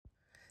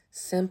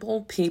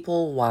Simple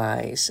people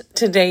wise.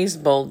 Today's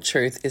bold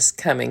truth is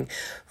coming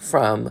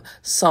from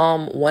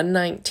Psalm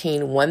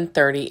 119,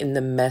 130 in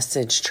the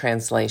Message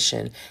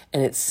translation.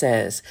 And it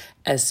says,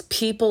 as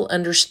people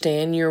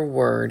understand your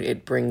word,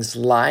 it brings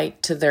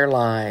light to their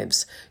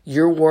lives.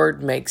 Your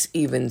word makes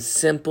even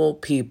simple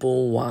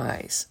people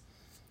wise.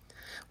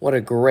 What a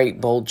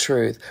great, bold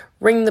truth.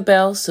 Ring the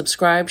bell,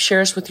 subscribe,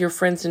 share us with your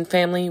friends and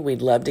family.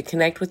 We'd love to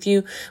connect with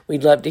you.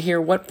 We'd love to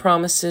hear what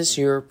promises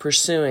you're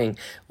pursuing.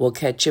 We'll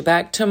catch you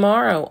back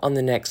tomorrow on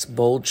the next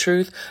Bold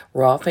Truth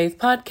Raw Faith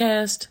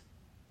podcast.